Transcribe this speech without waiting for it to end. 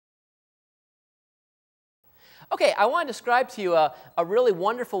Okay, I want to describe to you a really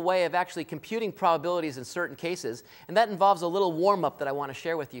wonderful way of actually computing probabilities in certain cases, and that involves a little warm-up that I want to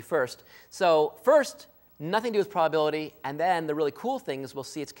share with you first. So first, nothing to do with probability, and then the really cool thing is we'll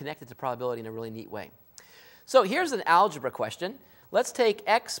see it's connected to probability in a really neat way. So here's an algebra question. Let's take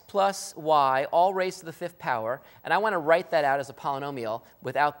x plus y all raised to the 5th power, and I want to write that out as a polynomial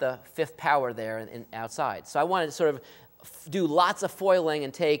without the 5th power there outside. So I want to sort of do lots of foiling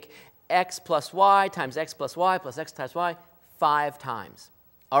and take x plus y times x plus y plus x times y 5 times.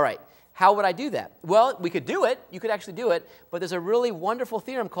 All right, how would I do that? Well, we could do it. You could actually do it, but there's a really wonderful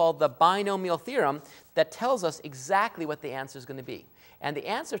theorem called the Binomial Theorem that tells us exactly what the answer is going to be. And the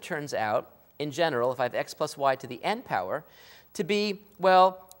answer turns out, in general, if I have x plus y to the n power, to be,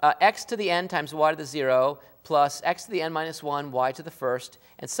 well, x to the n times y to the 0 plus x to the n minus 1, y to the 1st,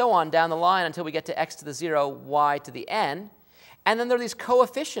 and so on down the line until we get to x to the 0, y to the n. And then there are these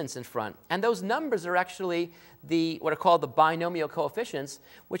coefficients in front. And those numbers are actually what are called the binomial coefficients,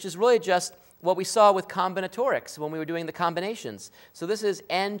 which is really just what we saw with combinatorics when we were doing the combinations. So this is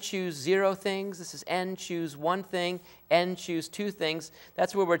n choose 0 things. This is n choose 1 thing. N choose 2 things.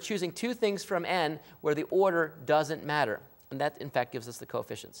 That's where we're choosing 2 things from n where the order doesn't matter. And that, in fact, gives us the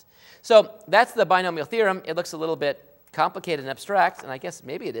coefficients. So that's the binomial theorem. It looks a little bit complicated and abstract, and I guess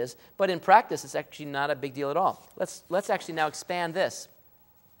maybe it is, but in practice it's actually not a big deal at all. Let's actually now expand this.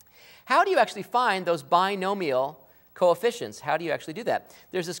 How do you actually find those binomial coefficients? How do you actually do that?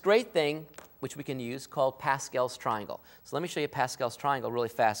 There's this great thing which we can use called Pascal's triangle. So let me show you Pascal's triangle really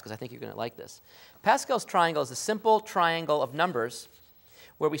fast because I think you're going to like this. Pascal's triangle is a simple triangle of numbers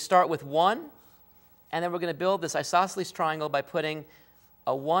where we start with 1, and then we're going to build this isosceles triangle by putting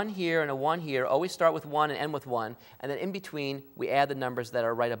a 1 here and a 1 here. Always start with 1 and end with 1. And then in between, we add the numbers that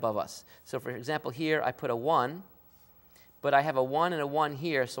are right above us. So for example, here I put a 1, but I have a 1 and a 1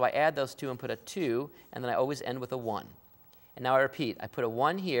 here, so I add those two and put a 2, and then I always end with a 1. And now I repeat. I put a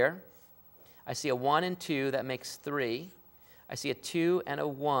 1 here. I see a 1 and 2. That makes 3. I see a 2 and a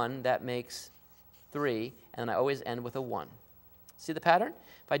 1. That makes 3. And then I always end with a 1. See the pattern?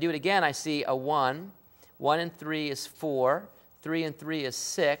 If I do it again, I see a 1. 1 and 3 is 4. 3 and 3 is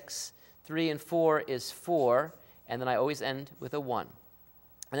 6, 3 and 4 is 4, and then I always end with a 1.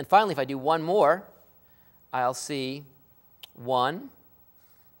 And then finally, if I do one more, I'll see 1.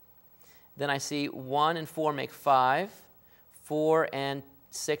 Then I see 1 and 4 make 5, 4 and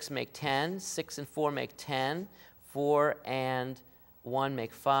 6 make 10, 6 and 4 make 10, 4 and 1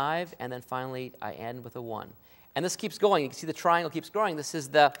 make 5, and then finally I end with a 1. And this keeps going. You can see the triangle keeps growing. This is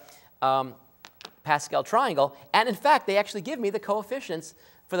the Pascal triangle, and in fact, they actually give me the coefficients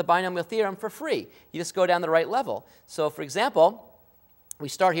for the binomial theorem for free. You just go down the right level. So for example, we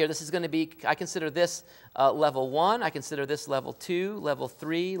start here. This is going to be, I consider this level 1. I consider this level 2, level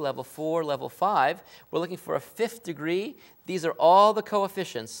 3, level 4, level 5. We're looking for a 5th degree. These are all the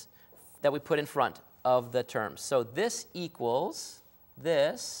coefficients that we put in front of the terms. So this equals,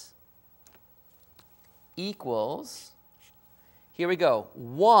 here we go,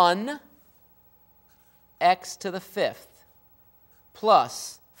 1 x to the 5th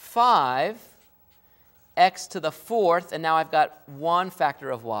plus 5 x to the 4th, and now I've got 1 factor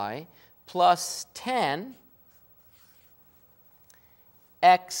of y, plus 10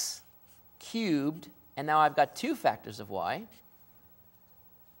 x cubed, and now I've got 2 factors of y,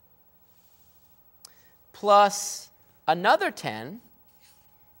 plus another 10,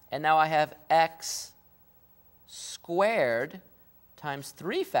 and now I have x squared times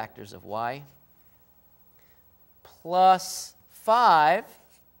 3 factors of y, plus 5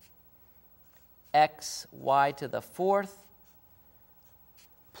 x y to the 4th,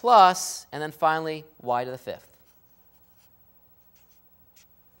 plus, and then finally, y to the 5th.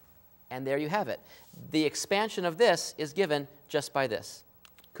 And there you have it. The expansion of this is given just by this.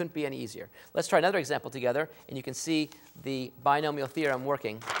 Couldn't be any easier. Let's try another example together, and you can see the binomial theorem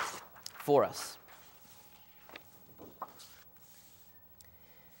working for us.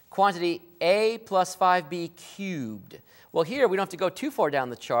 Quantity a plus 5b cubed. Well, here we don't have to go too far down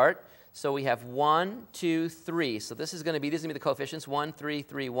the chart. So we have 1, 2, 3. So this is going to be the coefficients, 1, 3,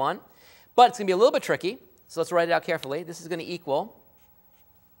 3, 1. But it's going to be a little bit tricky. So let's write it out carefully. This is going to equal,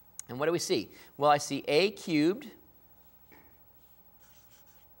 and what do we see? Well, I see a cubed,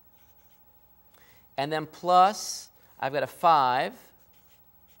 and then plus, I've got a 5,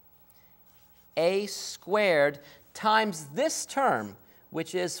 a squared times this term,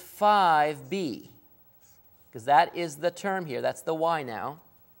 which is 5b, because that is the term here. That's the y now.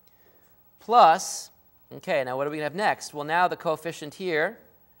 Plus, okay, now what are we going to have next? Well, now the coefficient here.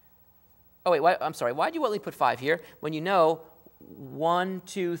 Oh, wait, I'm sorry. Why did you only put 5 here when you know 1,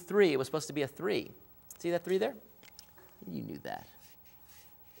 2, 3? It was supposed to be a 3. See that 3 there? You knew that.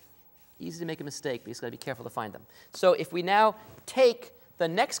 Easy to make a mistake, but you just got to be careful to find them. So if we now take the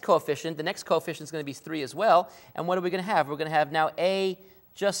next coefficient is going to be 3 as well. And what are we going to have? We're going to have now a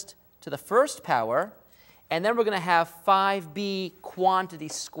just to the first power, and then we're going to have 5b quantity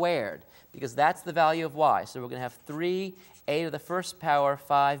squared, because that's the value of y. So we're going to have 3a to the first power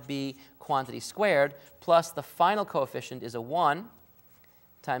 5b quantity squared, plus the final coefficient is a 1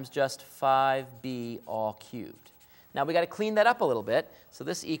 times just 5b all cubed. Now we've got to clean that up a little bit. So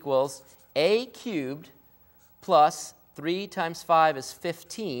this equals a cubed plus 3 times 5 is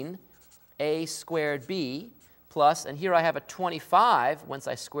 15, a squared b, plus, and here I have a 25, once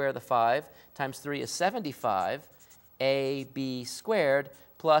I square the 5, times 3 is 75, ab squared,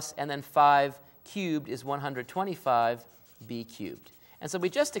 plus, and then 5 cubed is 125, b cubed. And so we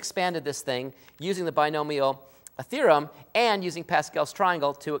just expanded this thing using the binomial theorem and using Pascal's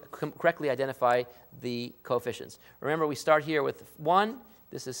triangle to correctly identify the coefficients. Remember, we start here with 1,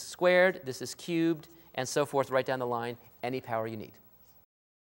 this is squared, this is cubed, and so forth right down the line, any power you need.